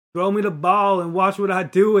Throw me the ball and watch what I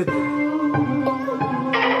do with it. You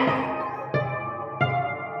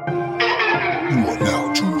are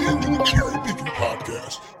now tuned into the CherryPickin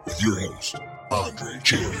podcast with your host, Andre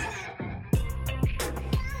Cherry.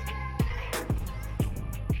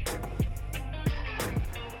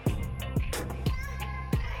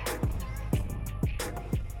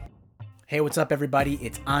 Hey, what's up, everybody?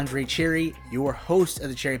 It's Andre Cherry, your host of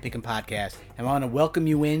the CherryPickin podcast, and I want to welcome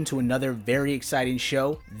you into another very exciting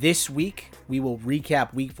show. This week, we will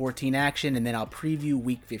recap Week 14 action, and then I'll preview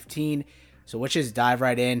Week 15. So let's just dive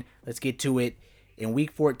right in. Let's get to it. In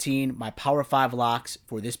Week 14, my Power 5 locks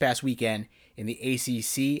for this past weekend in the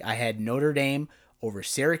ACC, I had Notre Dame over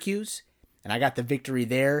Syracuse, and I got the victory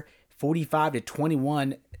there,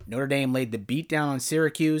 45-21. Notre Dame laid the beat down on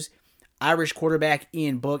Syracuse. Irish quarterback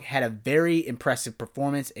Ian Book had a very impressive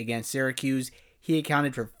performance against Syracuse. He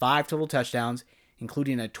accounted for 5 total touchdowns,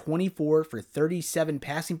 including a 24-for-37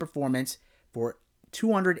 passing performance for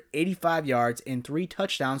 285 yards and 3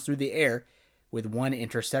 touchdowns through the air with 1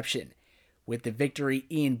 interception. With the victory,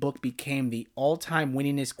 Ian Book became the all-time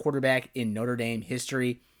winningest quarterback in Notre Dame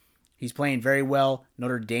history. He's playing very well.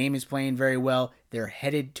 Notre Dame is playing very well. They're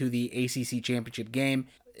headed to the ACC championship game.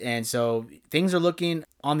 And so things are looking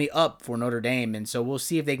on the up for Notre Dame. And so we'll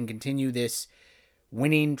see if they can continue this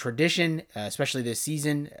winning tradition, especially this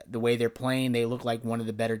season. The way they're playing, they look like one of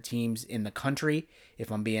the better teams in the country,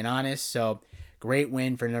 if I'm being honest. So great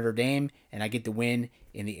win for Notre Dame, and I get the win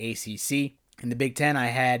in the ACC. In the Big Ten, I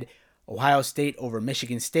had Ohio State over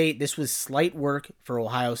Michigan State. This was slight work for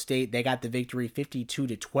Ohio State. They got the victory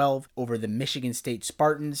 52-12 over the Michigan State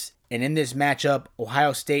Spartans. And in this matchup,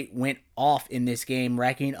 Ohio State went off in this game,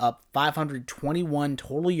 racking up 521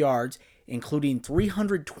 total yards, including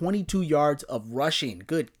 322 yards of rushing.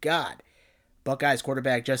 Good God. Buckeyes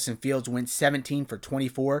quarterback Justin Fields went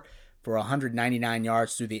 17-for-24 for 199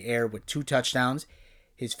 yards through the air with 2 touchdowns.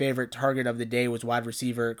 His favorite target of the day was wide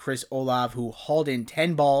receiver Chris Olave, who hauled in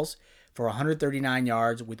 10 balls for 139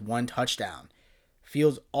 yards with 1 touchdown.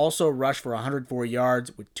 Fields also rushed for 104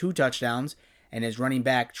 yards with 2 touchdowns, and his running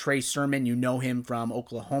back Trey Sermon, you know him from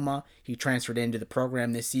Oklahoma. He transferred into the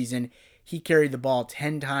program this season. He carried the ball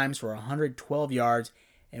 10 times for 112 yards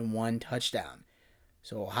and 1 touchdown.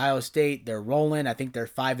 So Ohio State, they're rolling. I think they're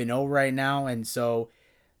 5-0 right now, and so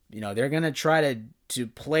they're going to try to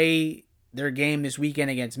play their game this weekend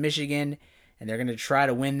against Michigan, and they're going to try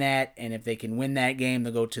to win that. And if they can win that game,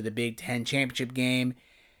 they'll go to the Big Ten championship game,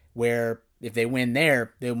 where if they win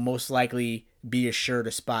there, they'll most likely be assured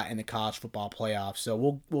a spot in the college football playoffs.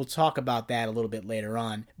 So we'll talk about that a little bit later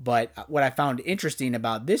on. But what I found interesting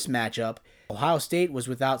about this matchup, Ohio State was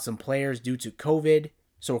without some players due to COVID.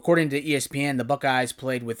 So according to ESPN, the Buckeyes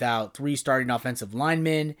played without 3 starting offensive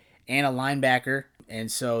linemen and a linebacker.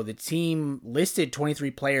 And so the team listed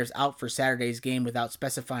 23 players out for Saturday's game without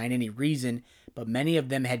specifying any reason, but many of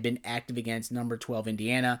them had been active against number 12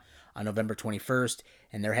 Indiana on November 21st,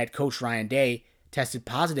 and their head coach Ryan Day tested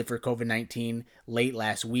positive for COVID-19 late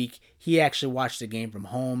last week. He actually watched the game from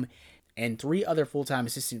home, and 3 other full-time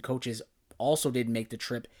assistant coaches also didn't make the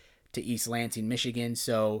trip to East Lansing, Michigan.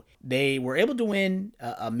 So they were able to win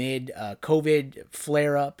amid COVID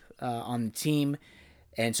flare-up on the team.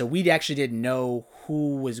 And so we actually didn't know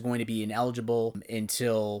who was going to be ineligible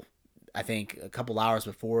until, I think, a couple hours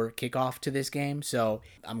before kickoff to this game. So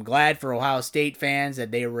I'm glad for Ohio State fans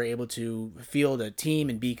that they were able to field a team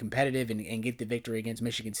and be competitive and get the victory against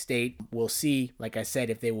Michigan State. We'll see, like I said,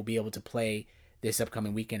 if they will be able to play this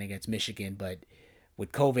upcoming weekend against Michigan. But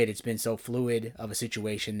with COVID, it's been so fluid of a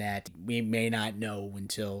situation that we may not know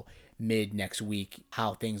until mid next week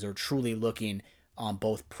how things are truly looking on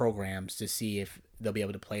both programs to see if they'll be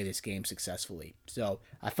able to play this game successfully. So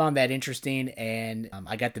I found that interesting, and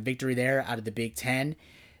I got the victory there out of the Big Ten.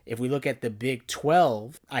 If we look at the Big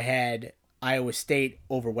 12, I had Iowa State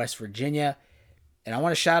over West Virginia, and I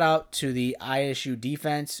want to shout out to the ISU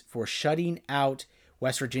defense for shutting out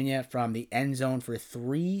West Virginia from the end zone for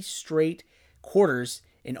 3 straight quarters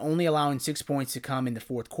and only allowing 6 points to come in the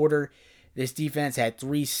fourth quarter. This defense had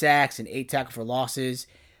 3 sacks and 8 tackles for losses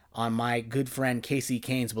on my good friend Casey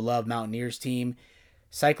Kane's beloved Mountaineers team.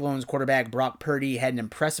 Cyclones quarterback Brock Purdy had an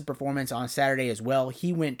impressive performance on Saturday as well.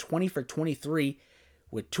 He went 20-for-23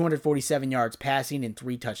 with 247 yards passing and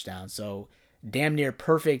 3 touchdowns. So damn near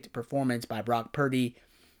perfect performance by Brock Purdy.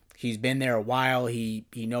 He's been there a while. He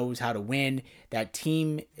knows how to win. That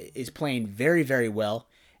team is playing very, very well.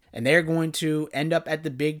 And they're going to end up at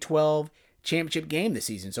the Big 12 championship game this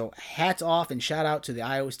season. So hats off and shout out to the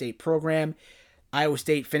Iowa State program. Iowa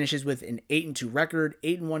State finishes with an 8-2 record,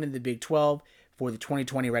 8-1 in the Big 12 for the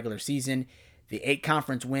 2020 regular season. The 8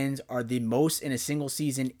 conference wins are the most in a single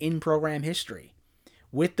season in program history.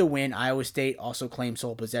 With the win, Iowa State also claimed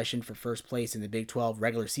sole possession for first place in the Big 12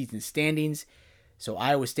 regular season standings. So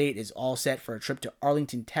Iowa State is all set for a trip to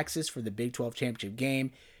Arlington, Texas for the Big 12 championship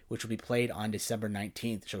game, which will be played on December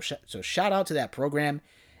 19th. So shout out to that program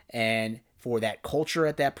and for that culture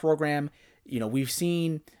at that program. We've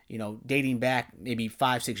seen, dating back maybe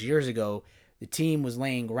 5-6 years ago, the team was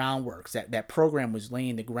laying groundwork. That program was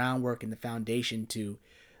laying the groundwork and the foundation to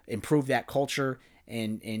improve that culture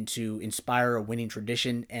and to inspire a winning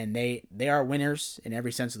tradition. And they are winners in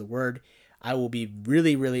every sense of the word. I will be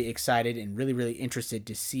really, really excited and really, really interested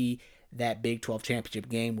to see that Big 12 championship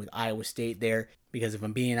game with Iowa State there. Because if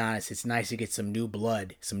I'm being honest, it's nice to get some new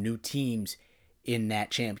blood, some new teams in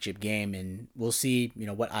that championship game. And we'll see,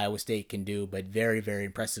 what Iowa State can do. But very, very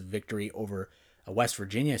impressive victory over a West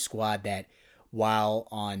Virginia squad that, while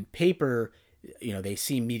on paper, they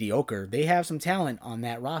seem mediocre, they have some talent on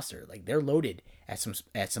that roster. Like, they're loaded at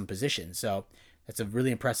some positions. So that's a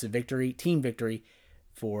really impressive victory, team victory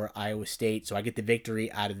for Iowa State. So I get the victory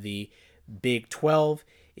out of the Big 12.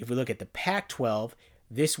 If we look at the Pac-12,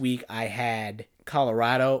 this week I had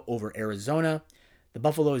Colorado over Arizona. The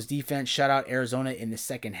Buffaloes defense shut out Arizona in the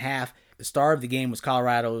second half. The star of the game was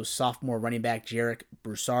Colorado's sophomore running back Jarek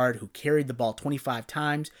Broussard, who carried the ball 25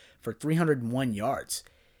 times for 301 yards.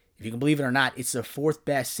 If you can believe it or not, it's the 4th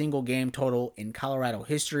best single game total in Colorado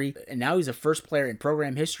history. And now he's the first player in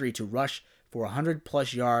program history to rush for 100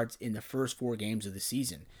 plus yards in the first 4 games of the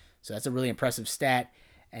season. So that's a really impressive stat.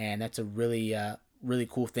 And that's a really, really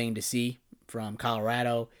cool thing to see from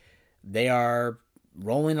Colorado. They are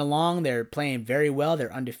rolling along. They're playing very well.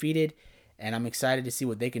 They're undefeated. And I'm excited to see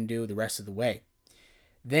what they can do the rest of the way.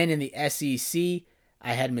 Then in the SEC,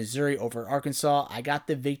 I had Missouri over Arkansas. I got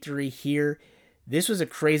the victory here. This was a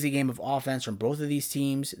crazy game of offense from both of these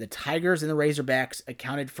teams. The Tigers and the Razorbacks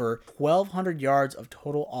accounted for 1,200 yards of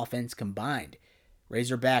total offense combined.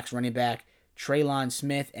 Razorbacks running back Traylon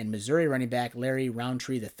Smith and Missouri running back Larry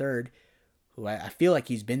Roundtree III, who I feel like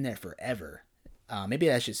he's been there forever. Maybe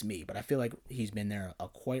that's just me, but I feel like he's been there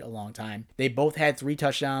quite a long time. They both had 3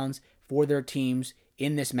 touchdowns for their teams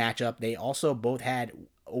in this matchup. They also both had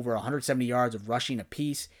over 170 yards of rushing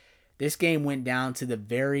apiece. This game went down to the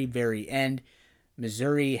very, very end.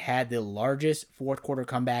 Missouri had the largest fourth quarter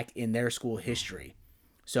comeback in their school history.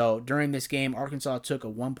 So during this game, Arkansas took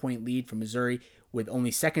a 1-point lead from Missouri with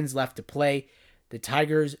only seconds left to play. The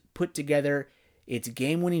Tigers put together its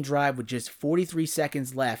game-winning drive with just 43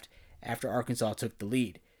 seconds left after Arkansas took the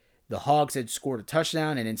lead. The Hogs had scored a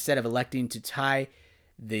touchdown, and instead of electing to tie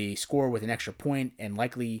the score with an extra point and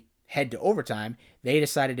likely head to overtime, they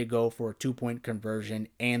decided to go for a 2-point conversion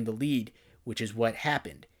and the lead, which is what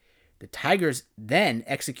happened. The Tigers then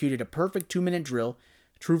executed a perfect 2-minute drill.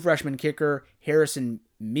 True freshman kicker Harrison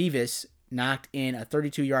Mevis knocked in a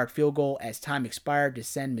 32-yard field goal as time expired to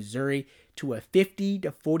send Missouri to a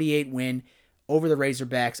 50-48 win over the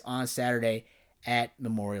Razorbacks on Saturday at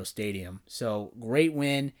Memorial Stadium. So great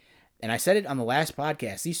win. And I said it on the last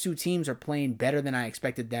podcast, these 2 teams are playing better than I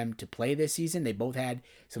expected them to play this season. They both had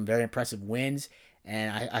some very impressive wins.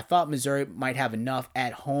 And I thought Missouri might have enough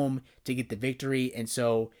at home to get the victory. And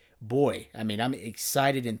so, boy, I'm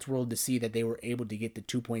excited and thrilled to see that they were able to get the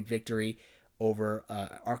 2-point victory over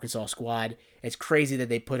Arkansas squad. It's crazy that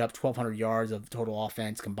they put up 1,200 yards of total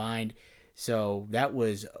offense combined. So that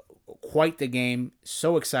was quite the game.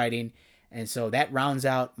 So exciting. And so that rounds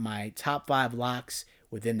out my top 5 locks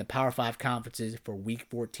within the Power 5 conferences for Week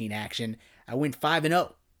 14 action. I went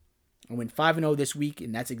 5-0. I went 5-0 this week,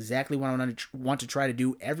 and that's exactly what I want to try to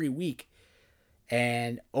do every week.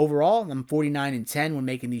 And overall, I'm 49-10 when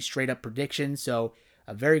making these straight-up predictions. So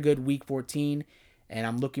a very good Week 14, and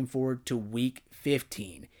I'm looking forward to Week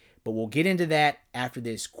 15. But we'll get into that after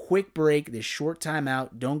this quick break, this short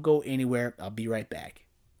timeout. Don't go anywhere. I'll be right back.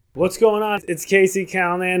 What's going on? It's Casey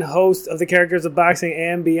Callahan, host of the Characters of Boxing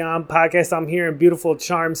and Beyond podcast. I'm here in beautiful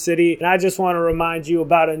Charm City, and I just want to remind you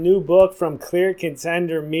about a new book from Clear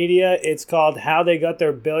Contender Media. It's called How They Got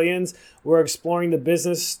Their Billions. We're exploring the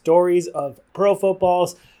business stories of pro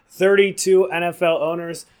football's 32 NFL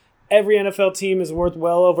owners. Every NFL team is worth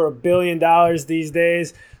well over $1 billion these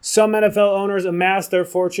days. Some NFL owners amass their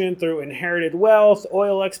fortune through inherited wealth,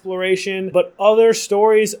 oil exploration, but other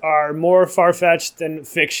stories are more far-fetched than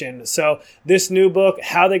fiction. So this new book,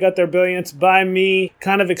 How They Got Their Billions, by me,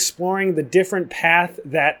 kind of exploring the different path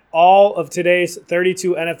that all of today's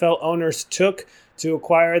 32 NFL owners took to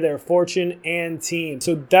acquire their fortune and team.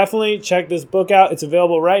 So definitely check this book out. It's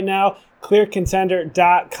available right now.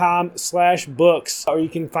 clearcontender.com/books, or you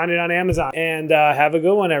can find it on Amazon. And have a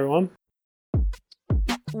good one, everyone.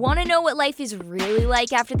 Want to know what life is really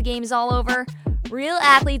like after the game is all over? Real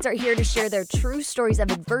athletes are here to share their true stories of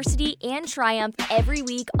adversity and triumph every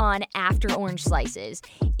week on After Orange Slices.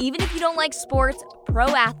 Even if you don't like sports,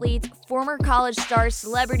 pro athletes, former college stars,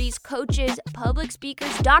 celebrities, coaches, public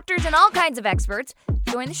speakers, doctors, and all kinds of experts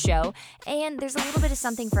join the show, and there's a little bit of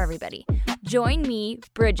something for everybody. Join me,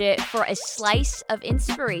 Bridget, for a slice of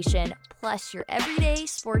inspiration, plus your everyday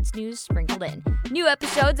sports news sprinkled in. New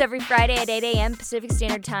episodes every Friday at 8 a.m. Pacific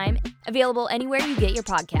Standard Time, available anywhere you get your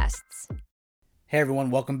podcasts. Hey everyone,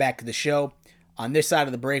 welcome back to the show. On this side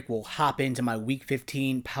of the break, we'll hop into my Week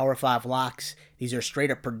 15 Power 5 locks. These are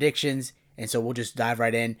straight up predictions, and so we'll just dive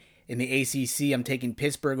right in. In the ACC, I'm taking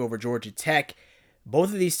Pittsburgh over Georgia Tech. Both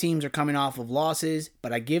of these teams are coming off of losses,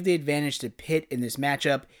 but I give the advantage to Pitt in this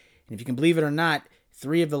matchup. And if you can believe it or not,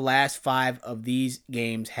 3 of the last 5 of these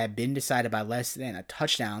games have been decided by less than a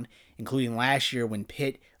touchdown, including last year when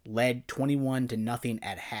Pitt led 21-0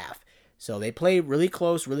 at half. So they play really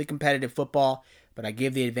close, really competitive football, but I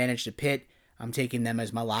give the advantage to Pitt. I'm taking them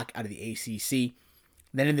as my lock out of the ACC.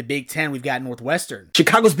 Then in the Big Ten, we've got Northwestern.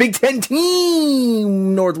 Chicago's Big Ten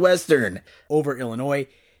team, Northwestern, over Illinois.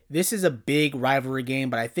 This is a big rivalry game,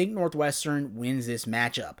 but I think Northwestern wins this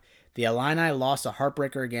matchup. The Illini lost a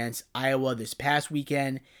heartbreaker against Iowa this past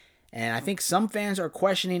weekend, and I think some fans are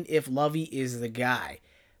questioning if Lovie is the guy.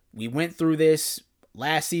 We went through this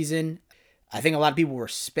last season. I think a lot of people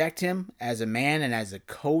respect him as a man and as a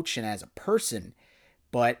coach and as a person,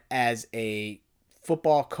 but as a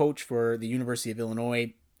football coach for the University of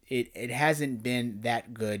Illinois, it hasn't been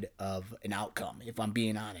that good of an outcome, if I'm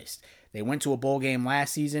being honest. They went to a bowl game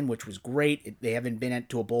last season, which was great. They haven't been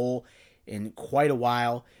to a bowl in quite a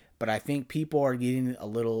while, but I think people are getting a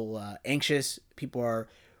little anxious. People are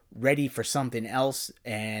ready for something else,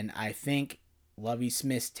 and I think Lovie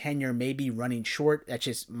Smith's tenure may be running short. That's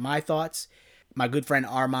just my thoughts. My good friend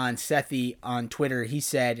Armand Sethi on Twitter, he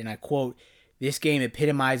said, and I quote, "This game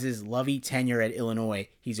epitomizes Lovie tenure at Illinois.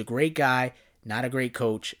 He's a great guy, not a great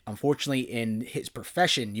coach. Unfortunately, in his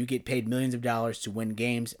profession, you get paid millions of dollars to win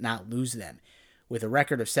games, not lose them. With a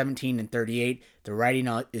record of 17-38, the writing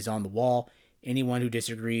is on the wall. Anyone who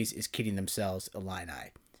disagrees is kidding themselves,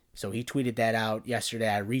 Illini." So he tweeted that out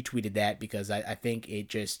yesterday. I retweeted that because I think it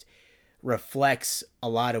just reflects a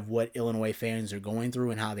lot of what Illinois fans are going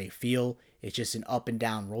through and how they feel. It's just an up and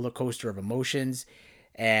down roller coaster of emotions.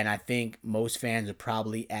 And I think most fans are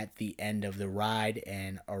probably at the end of the ride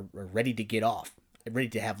and are ready to get off, ready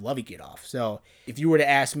to have Lovie get off. So if you were to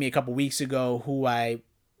ask me a couple weeks ago who I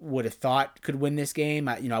would have thought could win this game,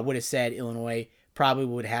 I would have said Illinois probably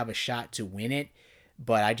would have a shot to win it.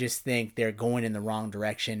 But I just think they're going in the wrong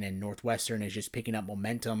direction, and Northwestern is just picking up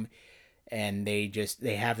momentum. And they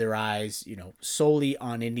have their eyes, solely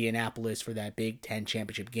on Indianapolis for that Big Ten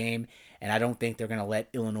championship game. And I don't think they're going to let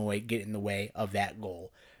Illinois get in the way of that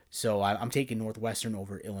goal. So I'm taking Northwestern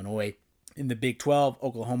over Illinois. In the Big 12,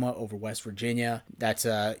 Oklahoma over West Virginia. That's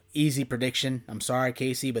an easy prediction. I'm sorry,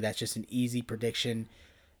 Casey, but that's just an easy prediction.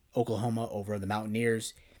 Oklahoma over the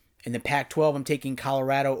Mountaineers. In the Pac-12, I'm taking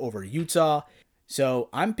Colorado over Utah. So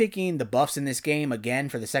I'm picking the Buffs in this game again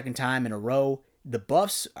for the second time in a row. The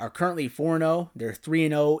Buffs are currently 4-0. They're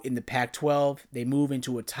 3-0 in the Pac-12. They move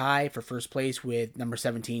into a tie for first place with number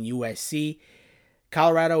 17 USC.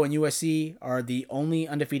 Colorado and USC are the only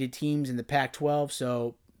undefeated teams in the Pac-12,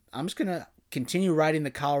 so I'm just going to continue riding the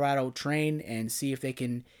Colorado train and see if they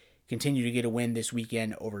can continue to get a win this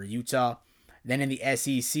weekend over Utah. Then in the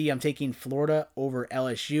SEC, I'm taking Florida over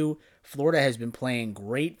LSU. Florida has been playing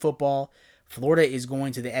great football. Florida is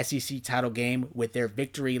going to the SEC title game with their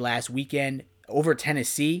victory last weekend over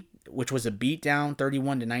Tennessee, which was a beatdown,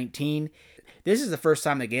 31-19. This is the first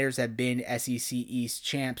time the Gators have been SEC East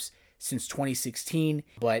champs since 2016.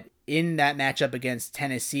 But in that matchup against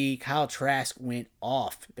Tennessee, Kyle Trask went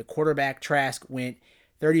off. The quarterback Trask went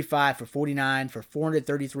 35 for 49 for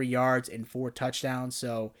 433 yards and 4 touchdowns.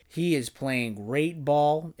 So he is playing great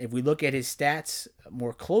ball. If we look at his stats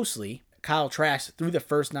more closely, Kyle Trask, through the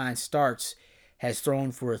first 9 starts, has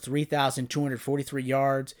thrown for 3,243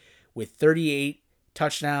 yards with 38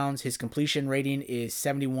 touchdowns. His completion rating is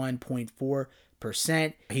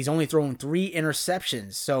 71.4%. He's only thrown 3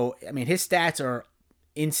 interceptions. So, his stats are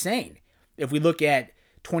insane. If we look at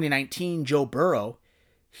 2019, Joe Burrow,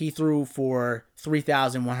 he threw for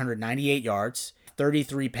 3,198 yards,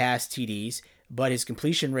 33 pass TDs, but his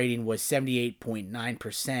completion rating was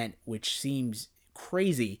 78.9%, which seems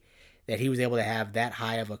crazy that he was able to have that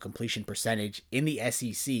high of a completion percentage in the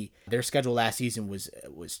SEC. Their schedule last season was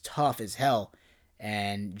tough as hell,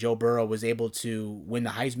 and Joe Burrow was able to win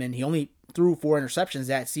the Heisman. He only threw 4 interceptions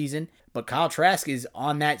that season, but Kyle Trask is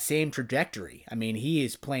on that same trajectory. I mean, he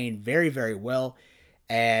is playing very, very well,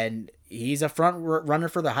 and he's a front runner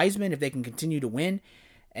for the Heisman if they can continue to win.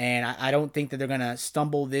 And I don't think that they're going to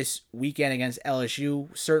stumble this weekend against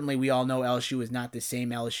LSU. Certainly, we all know LSU is not the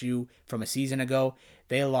same LSU from a season ago.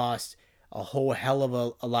 They lost a whole hell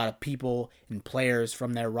of a lot of people and players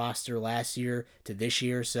from their roster last year to this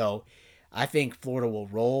year. So I think Florida will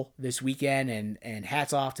roll this weekend, and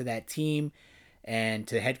hats off to that team and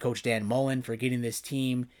to head coach Dan Mullen for getting this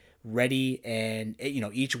team ready and,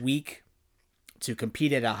 each week to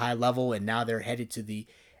compete at a high level. And now they're headed to the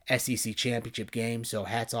SEC championship game. So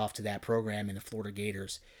hats off to that program and the Florida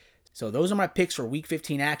Gators. So those are my picks for Week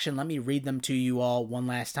 15 action. Let me read them to you all one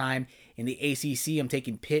last time. In the ACC, I'm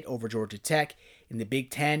taking Pitt over Georgia Tech. In the Big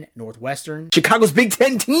Ten, Northwestern. Chicago's Big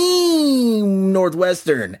Ten team,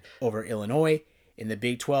 Northwestern, over Illinois. In the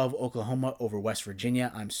Big 12, Oklahoma over West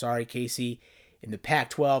Virginia. I'm sorry, Casey. In the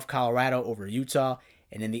Pac-12, Colorado over Utah.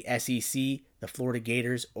 And in the SEC, the Florida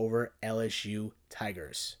Gators over LSU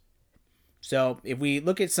Tigers. So if we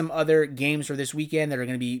look at some other games for this weekend that are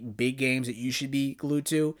going to be big games that you should be glued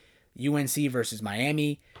to, UNC versus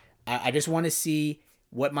Miami. I just want to see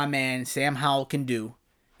what my man Sam Howell can do,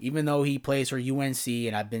 even though he plays for UNC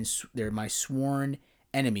and they're my sworn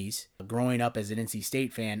enemies growing up as an NC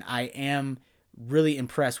State fan. I am really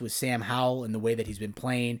impressed with Sam Howell and the way that he's been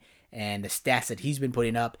playing and the stats that he's been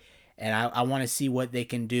putting up. And I want to see what they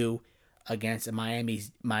can do against a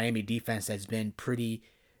Miami defense that's been pretty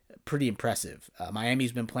impressive.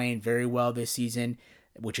 Miami's been playing very well this season,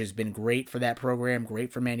 which has been great for that program,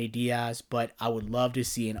 great for Manny Diaz, but I would love to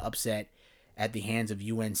see an upset at the hands of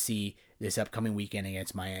UNC this upcoming weekend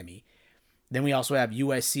against Miami. Then we also have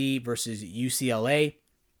USC versus UCLA,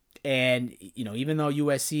 and even though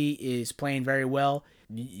USC is playing very well,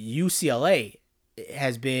 UCLA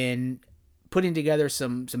has been putting together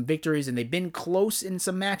some victories, and they've been close in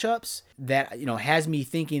some matchups that has me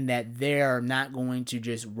thinking that they're not going to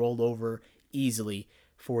just roll over easily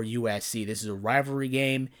for USC. This is a rivalry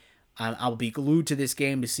game. I'll be glued to this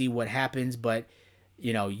game to see what happens, but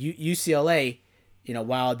UCLA,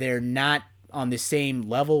 while they're not on the same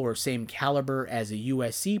level or same caliber as a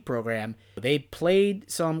USC program, they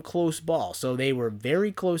played some close ball. So they were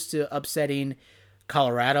very close to upsetting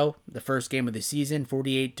Colorado, the first game of the season.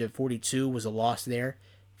 48-42 was a loss there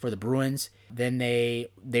for the Bruins. Then they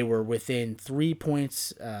were within 4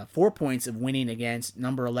 points of winning against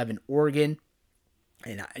number 11 Oregon.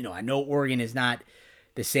 And I know Oregon is not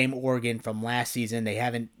the same Oregon from last season. They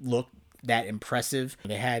haven't looked that impressive.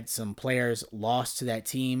 They had some players lost to that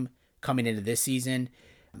team coming into this season.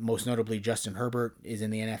 Most notably, Justin Herbert is in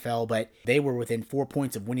the NFL, but they were within 4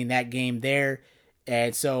 points of winning that game there.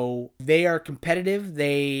 And so they are competitive.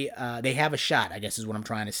 They have a shot, I guess is what I'm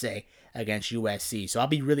trying to say, against USC. So I'll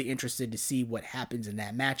be really interested to see what happens in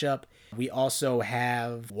that matchup. We also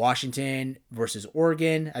have Washington versus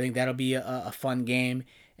Oregon. I think that'll be a fun game.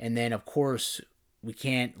 And then, of course, we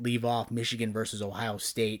can't leave off Michigan versus Ohio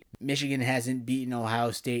State. Michigan hasn't beaten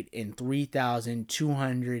Ohio State in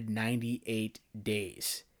 3,298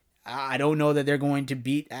 days. I don't know that they're going to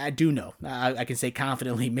beat. I do know. I can say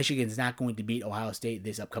confidently Michigan's not going to beat Ohio State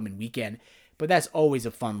this upcoming weekend. But that's always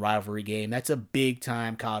a fun rivalry game. That's a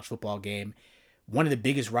big-time college football game. One of the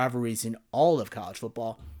biggest rivalries in all of college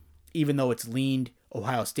football, even though it's leaned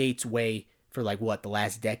Ohio State's way for the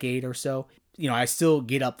last decade or so. I still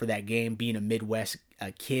get up for that game, being a Midwest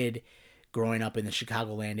kid growing up in the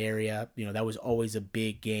Chicagoland area. That was always a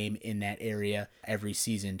big game in that area every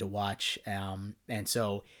season to watch. And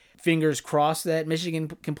so fingers crossed that Michigan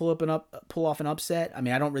can pull off an upset. I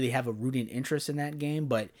mean, I don't really have a rooting interest in that game,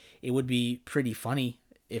 but it would be pretty funny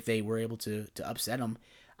if they were able to upset them.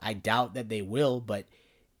 I doubt that they will, but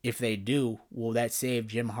if they do, will that save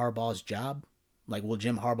Jim Harbaugh's job? Will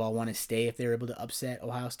Jim Harbaugh want to stay if they're able to upset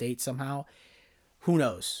Ohio State somehow? Who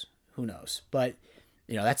knows? But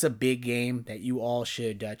that's a big game that you all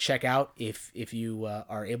should check out if you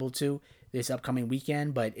are able to this upcoming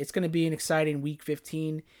weekend. But it's going to be an exciting Week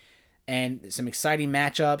 15 and some exciting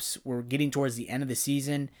matchups. We're getting towards the end of the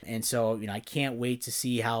season, and so I can't wait to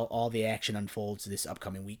see how all the action unfolds this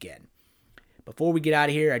upcoming weekend. Before we get out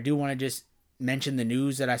of here, I do want to just mention the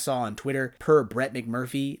news that I saw on Twitter per Brett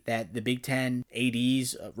McMurphy that the Big Ten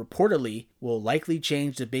ADs reportedly will likely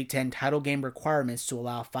change the Big Ten title game requirements to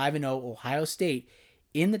allow 5-0 Ohio State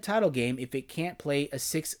in the title game if it can't play a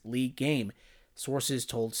 6th league game, sources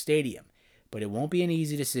told Stadium. But it won't be an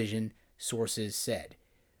easy decision, sources said.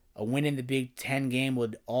 A win in the Big Ten game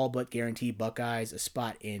would all but guarantee Buckeyes a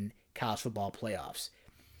spot in college football playoffs.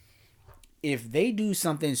 if they do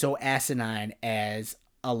something so asinine as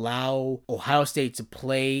allow Ohio State to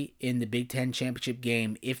play in the Big Ten championship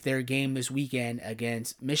game if their game this weekend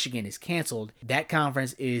against Michigan is canceled, that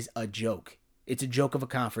conference is a joke. It's a joke of a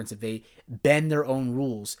conference if they bend their own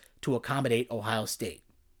rules to accommodate Ohio State.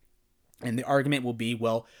 And the argument will be,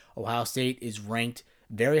 well, Ohio State is ranked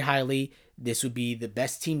very highly. This would be the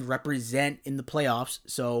best team to represent in the playoffs,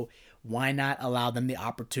 so why not allow them the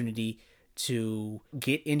opportunity to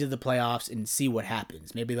get into the playoffs and see what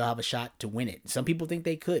happens? Maybe they'll have a shot to win it. Some people think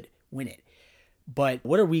they could win it. But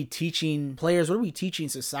what are we teaching players? What are we teaching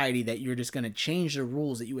society that you're just going to change the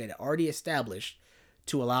rules that you had already established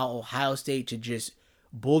to allow Ohio State to just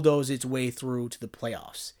bulldoze its way through to the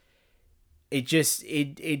playoffs?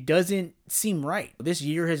 It doesn't seem right. This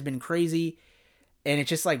year has been crazy, and it's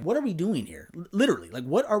just like, what are we doing here? Literally, like,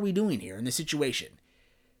 what are we doing here in this situation?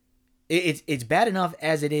 It's bad enough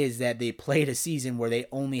as it is that they played a season where they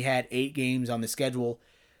only had 8 games on the schedule.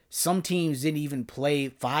 Some teams didn't even play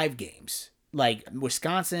 5 games. Like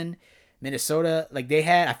Wisconsin, Minnesota,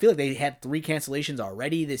 I feel like they had 3 cancellations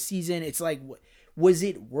already this season. It's like, was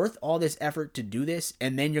it worth all this effort to do this?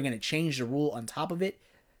 And then you're going to change the rule on top of it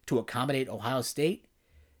to accommodate Ohio State?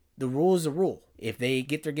 The rule is the rule. If they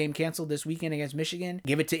get their game canceled this weekend against Michigan,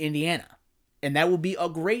 give it to Indiana. And that will be a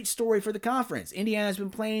great story for the conference. Indiana's been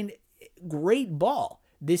playing great ball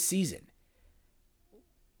this season.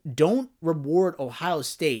 Don't reward Ohio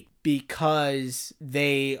State because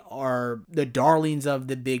they are the darlings of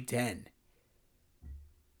the Big Ten.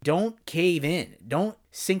 Don't cave in. Don't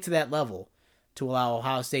sink to that level to allow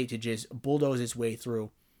Ohio State to just bulldoze its way through.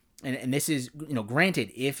 And this is,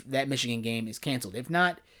 granted, if that Michigan game is canceled. If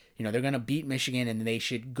not, they're going to beat Michigan and they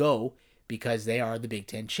should go because they are the Big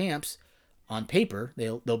Ten champs. On paper,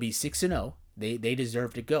 they'll be 6-0. They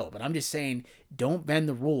deserve to go. But I'm just saying, don't bend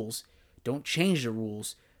the rules. Don't change the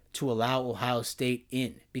rules to allow Ohio State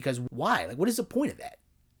in. Because why? What is the point of that?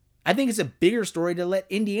 I think it's a bigger story to let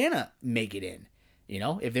Indiana make it in.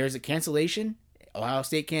 If there's a cancellation, Ohio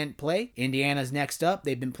State can't play. Indiana's next up.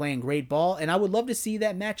 They've been playing great ball. And I would love to see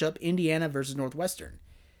that matchup, Indiana versus Northwestern.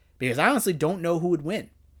 Because I honestly don't know who would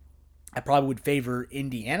win. I probably would favor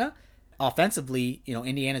Indiana. Offensively,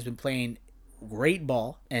 Indiana's been playing great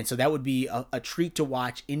ball. And so that would be a treat to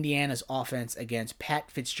watch Indiana's offense against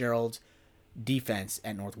Pat Fitzgerald's defense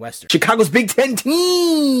at Northwestern. Chicago's Big Ten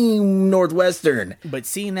team, Northwestern. But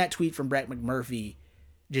seeing that tweet from Brett McMurphy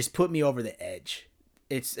just put me over the edge.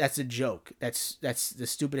 That's a joke. That's the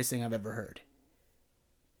stupidest thing I've ever heard.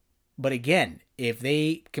 But again, if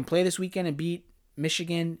they can play this weekend and beat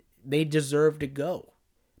Michigan, they deserve to go.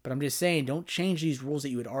 But I'm just saying, don't change these rules that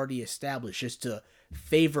you had already established just to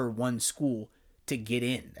favor one school to get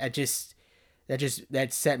in.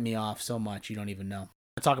 That set me off so much you don't even know.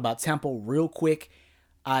 I'll talk about Temple real quick.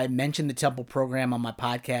 I mentioned the Temple program on my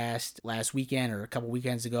podcast last weekend or a couple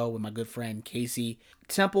weekends ago with my good friend Casey.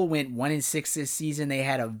 Temple went 1-6 this season. They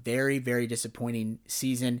had a very, very disappointing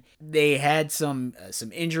season. They had some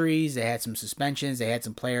injuries. They had some suspensions. They had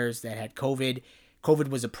some players that had COVID. COVID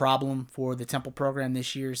was a problem for the Temple program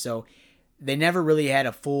this year, so they never really had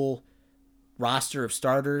a full roster of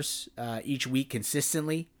starters each week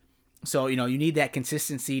consistently. So, you need that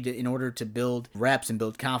consistency in order to build reps and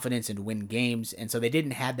build confidence and win games. And so they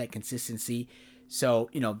didn't have that consistency. So,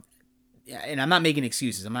 and I'm not making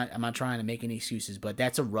excuses. I'm not trying to make any excuses, but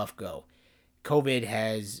that's a rough go. COVID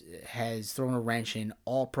has thrown a wrench in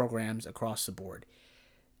all programs across the board.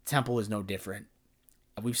 Temple is no different.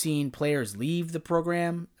 We've seen players leave the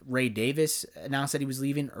program. Ray Davis announced that he was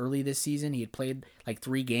leaving early this season. He had played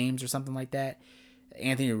 3 games or something like that.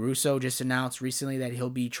 Anthony Russo just announced recently that he'll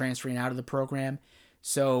be transferring out of the program.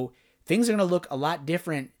 So things are going to look a lot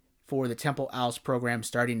different for the Temple Owls program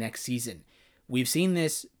starting next season. We've seen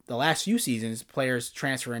this the last few seasons, players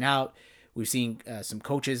transferring out. We've seen some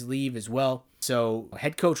coaches leave as well. So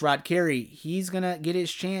head coach Rod Carey, he's going to get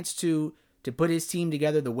his chance to put his team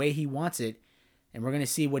together the way he wants it, and we're going to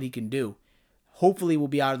see what he can do. Hopefully we'll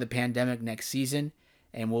be out of the pandemic next season,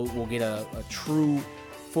 and we'll get a true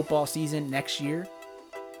football season next year.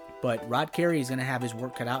 But Rod Carey is going to have his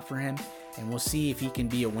work cut out for him, and we'll see if he can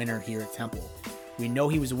be a winner here at Temple. We know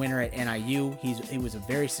he was a winner at NIU. He was a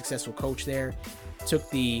very successful coach there. Took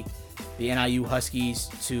the NIU Huskies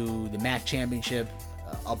to the MAC championship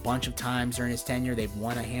a bunch of times during his tenure. They've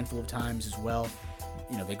won a handful of times as well.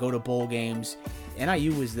 They go to bowl games.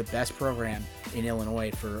 NIU was the best program in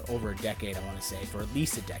Illinois for over a decade, I want to say, for at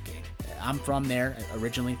least a decade. I'm from there,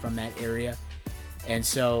 originally from that area. And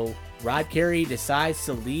so Rod Carey decides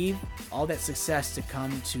to leave all that success to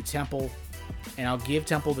come to Temple. And I'll give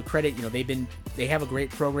Temple the credit. They have a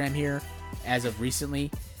great program here as of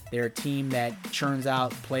recently. They're a team that churns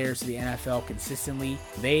out players to the NFL consistently.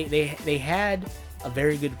 They had a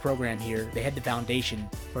very good program here. They had the foundation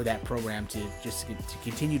for that program to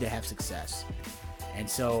continue to have success. And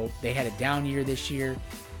so they had a down year this year,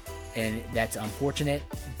 and that's unfortunate,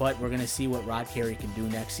 but we're going to see what Rod Carey can do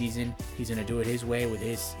next season. He's going to do it his way with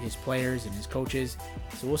his players and his coaches.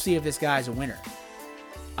 So we'll see if this guy's a winner.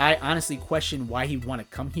 I honestly question why he'd want to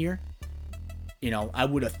come here. I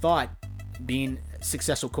would have thought, being a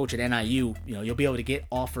successful coach at NIU, you'll be able to get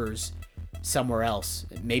offers somewhere else,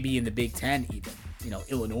 maybe in the Big Ten even.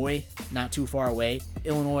 Illinois, not too far away.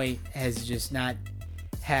 Illinois has just not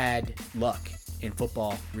had luck in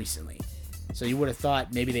football recently. So you would have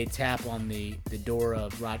thought maybe they'd tap on the door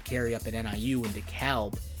of Rod Carey up at NIU and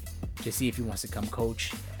DeKalb to see if he wants to come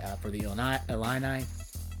coach for the Illini.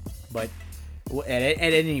 But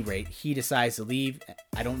at any rate, he decides to leave.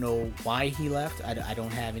 I don't know why he left. I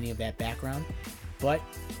don't have any of that background. But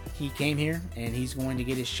he came here, and he's going to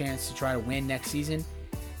get his chance to try to win next season.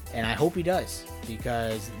 And I hope he does,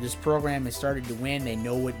 because this program has started to win. They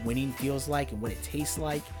know what winning feels like and what it tastes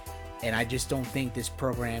like. And I just don't think this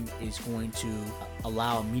program is going to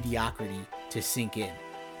allow mediocrity to sink in.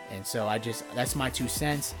 And so that's my 2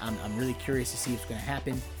 cents. I'm really curious to see what's going to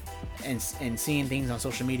happen. And seeing things on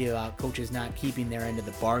social media about coaches not keeping their end of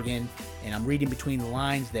the bargain. And I'm reading between the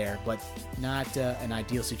lines there, but not an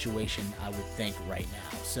ideal situation, I would think, right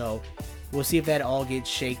now. So we'll see if that all gets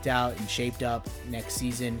shaped out and shaped up next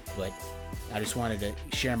season. But I just wanted to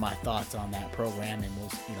share my thoughts on that program, and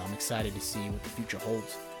I'm excited to see what the future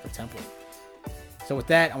holds for Temple. So with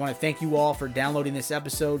that, I want to thank you all for downloading this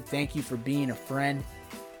episode. Thank you for being a friend,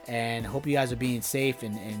 and I hope you guys are being safe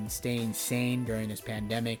and staying sane during this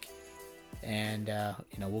pandemic. And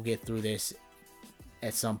we'll get through this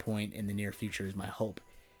at some point in the near future is my hope.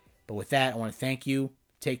 But with that, I want to thank you.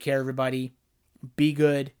 Take care, everybody. Be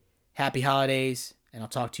good. Happy holidays, and I'll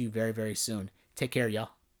talk to you very, very soon. Take care, y'all.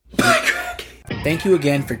 Thank you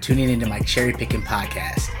again for tuning into my Cherry Pickin'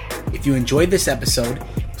 podcast. If you enjoyed this episode,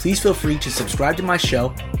 please feel free to subscribe to my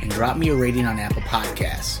show and drop me a rating on Apple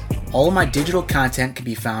Podcasts. All of my digital content can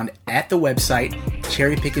be found at the website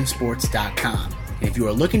CherryPickinSports.com. And if you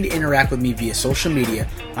are looking to interact with me via social media,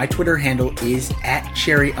 my Twitter handle is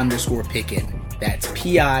 @Cherry_Pickin. That's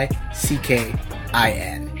PICKIN.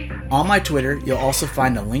 On my Twitter, you'll also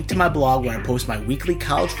find a link to my blog where I post my weekly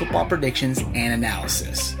college football predictions and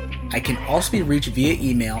analysis. I can also be reached via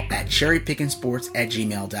email at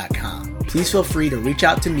CherryPickinSports@gmail.com. Please feel free to reach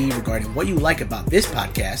out to me regarding what you like about this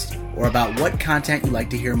podcast or about what content you'd like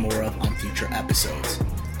to hear more of on future episodes.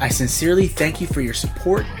 I sincerely thank you for your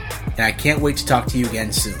support, and I can't wait to talk to you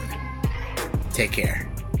again soon. Take care.